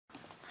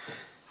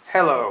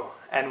Hello,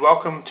 and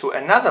welcome to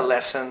another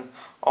lesson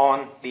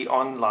on the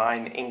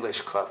Online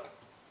English Club.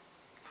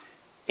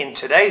 In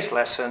today's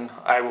lesson,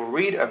 I will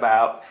read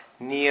about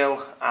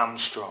Neil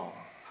Armstrong.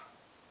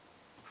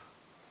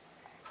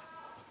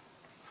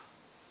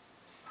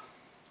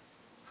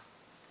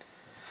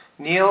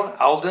 Neil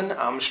Alden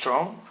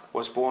Armstrong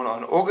was born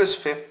on August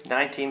 5,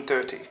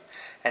 1930,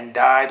 and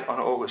died on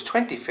August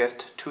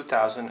 25,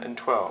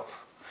 2012.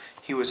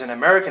 He was an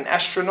American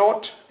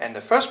astronaut and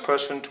the first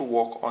person to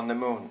walk on the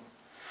moon.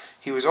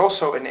 He was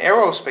also an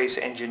aerospace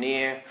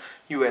engineer,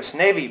 U.S.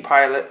 Navy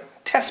pilot,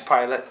 test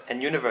pilot,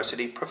 and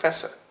university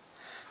professor.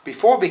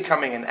 Before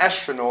becoming an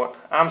astronaut,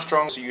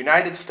 Armstrong was a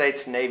United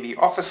States Navy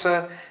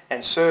officer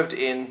and served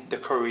in the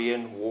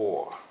Korean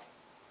War.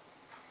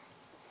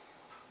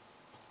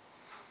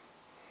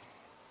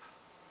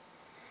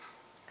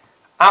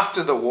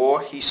 After the war,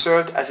 he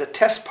served as a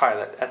test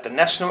pilot at the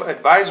National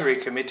Advisory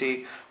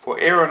Committee for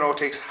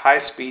Aeronautics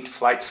High-Speed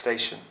Flight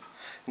Station,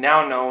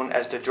 now known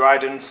as the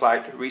Dryden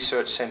Flight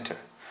Research Center,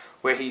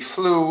 where he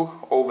flew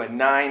over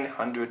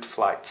 900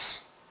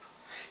 flights.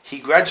 He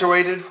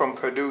graduated from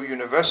Purdue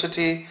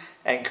University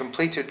and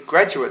completed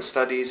graduate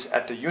studies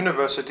at the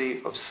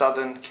University of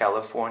Southern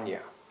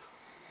California.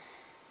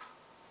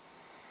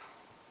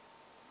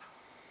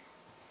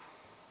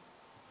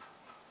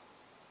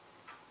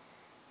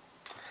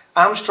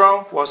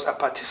 Armstrong was a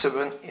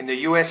participant in the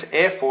U.S.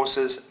 Air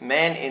Force's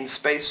Man in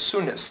Space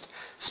Soonest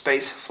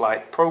space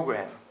flight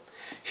program.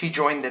 He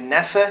joined the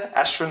NASA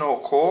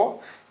Astronaut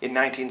Corps in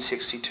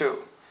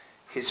 1962.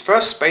 His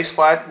first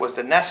spaceflight was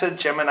the NASA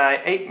Gemini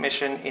 8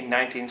 mission in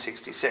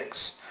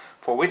 1966,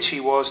 for which he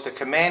was the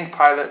command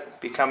pilot,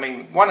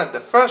 becoming one of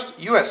the first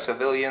U.S.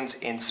 civilians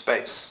in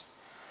space.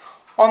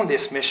 On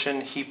this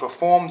mission, he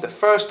performed the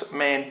first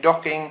manned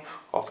docking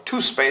of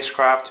two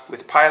spacecraft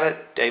with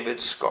pilot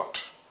David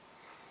Scott.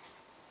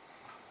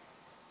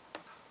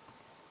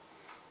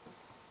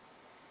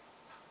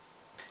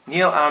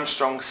 Neil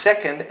Armstrong's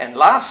second and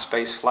last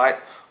spaceflight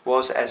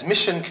was as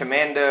mission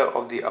commander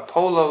of the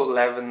Apollo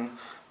 11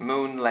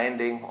 moon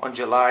landing on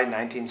July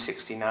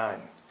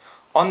 1969.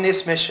 On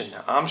this mission,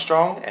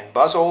 Armstrong and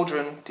Buzz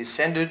Aldrin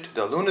descended to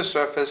the lunar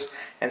surface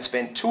and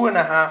spent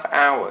 2.5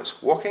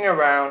 hours walking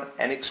around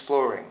and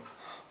exploring,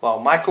 while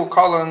Michael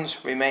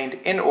Collins remained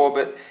in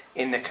orbit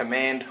in the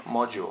command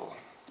module.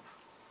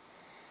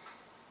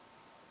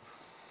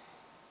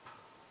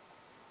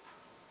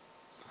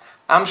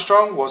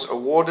 Armstrong was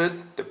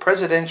awarded the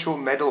Presidential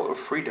Medal of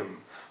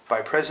Freedom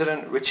by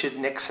President Richard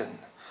Nixon,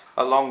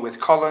 along with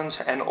Collins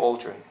and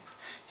Aldrin.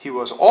 He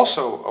was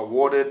also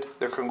awarded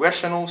the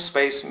Congressional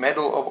Space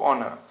Medal of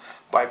Honor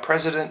by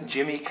President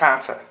Jimmy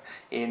Carter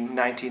in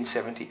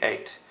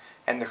 1978,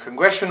 and the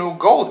Congressional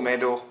Gold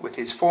Medal with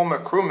his former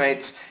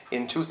crewmates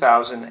in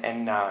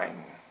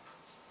 2009.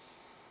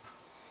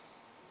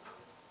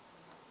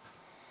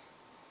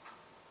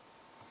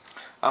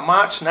 A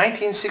March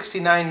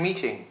 1969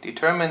 meeting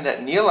determined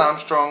that Neil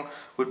Armstrong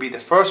would be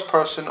the first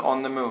person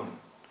on the moon,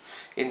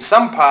 in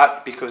some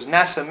part because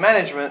NASA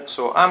management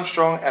saw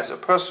Armstrong as a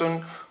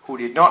person who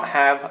did not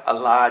have a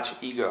large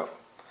ego.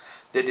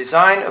 The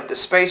design of the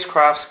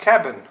spacecraft's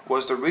cabin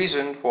was the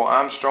reason for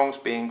Armstrong's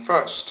being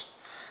first.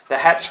 The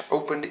hatch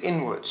opened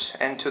inwards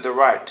and to the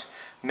right,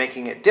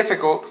 making it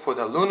difficult for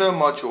the lunar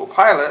module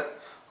pilot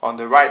on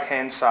the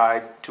right-hand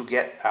side to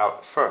get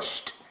out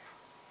first.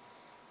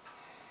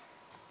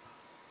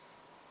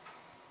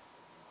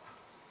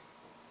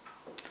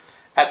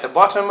 At the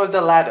bottom of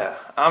the ladder,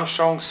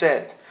 Armstrong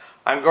said,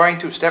 "I'm going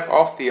to step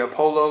off the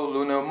Apollo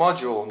lunar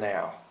module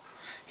now."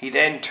 He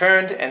then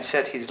turned and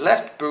set his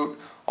left boot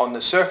on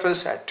the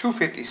surface at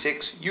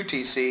 2:56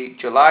 UTC,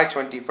 July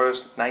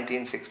 21,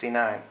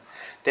 1969,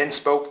 then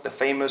spoke the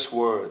famous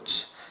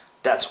words,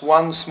 "That's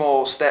one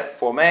small step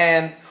for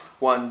man,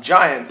 one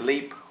giant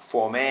leap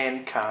for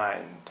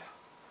mankind."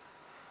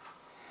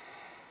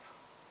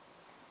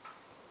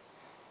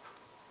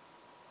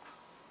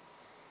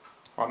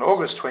 On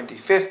August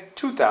 25,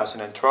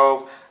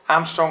 2012,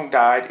 Armstrong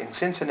died in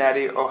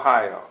Cincinnati,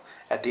 Ohio,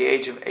 at the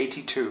age of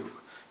 82,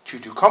 due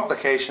to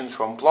complications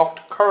from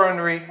blocked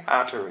coronary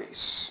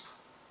arteries.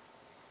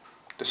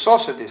 The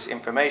source of this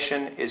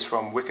information is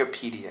from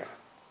Wikipedia.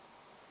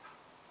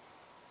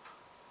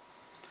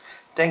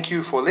 Thank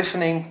you for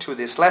listening to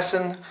this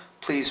lesson.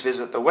 Please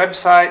visit the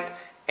website,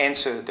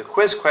 answer the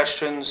quiz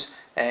questions,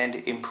 and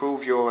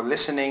improve your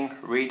listening,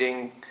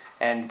 reading,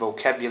 and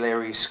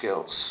vocabulary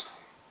skills.